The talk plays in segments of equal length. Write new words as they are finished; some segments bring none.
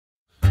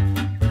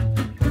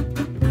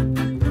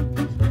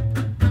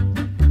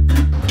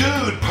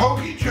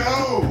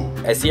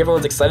I see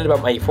everyone's excited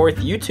about my 4th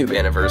YouTube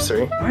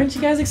anniversary. Why aren't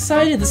you guys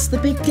excited? This is the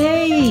big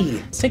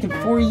day! It's taken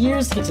 4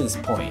 years to get to this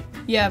point.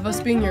 Yeah, of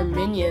us being your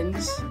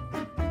minions.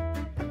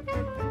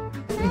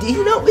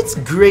 You know, it's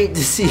great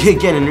to see you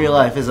again in real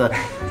life as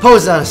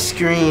opposed on a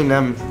screen.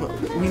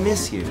 We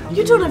miss you.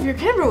 You don't have your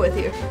camera with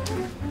you.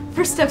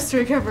 First steps to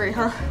recovery,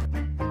 huh?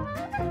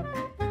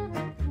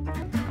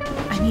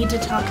 I need to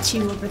talk to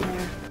you over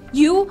there.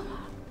 You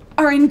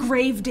are in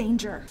grave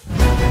danger.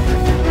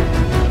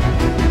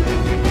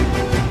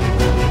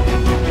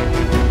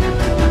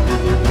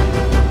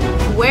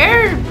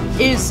 Where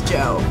is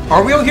Joe?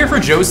 Are we all here for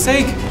Joe's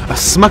sake? A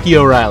Smucky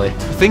O'Reilly,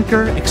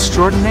 thinker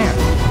extraordinaire.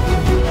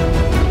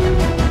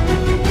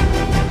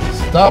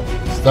 Stop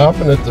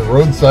stopping at the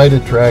roadside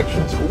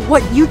attractions.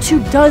 What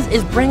YouTube does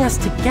is bring us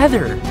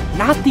together,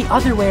 not the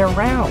other way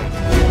around.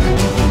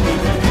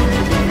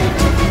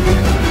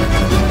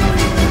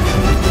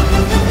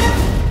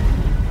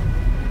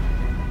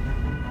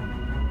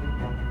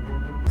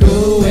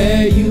 Go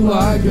where you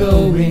are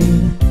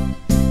going,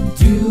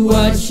 do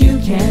what you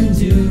can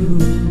do,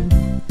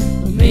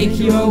 make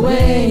your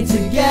way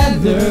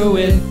together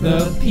with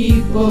the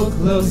people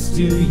close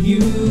to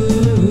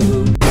you.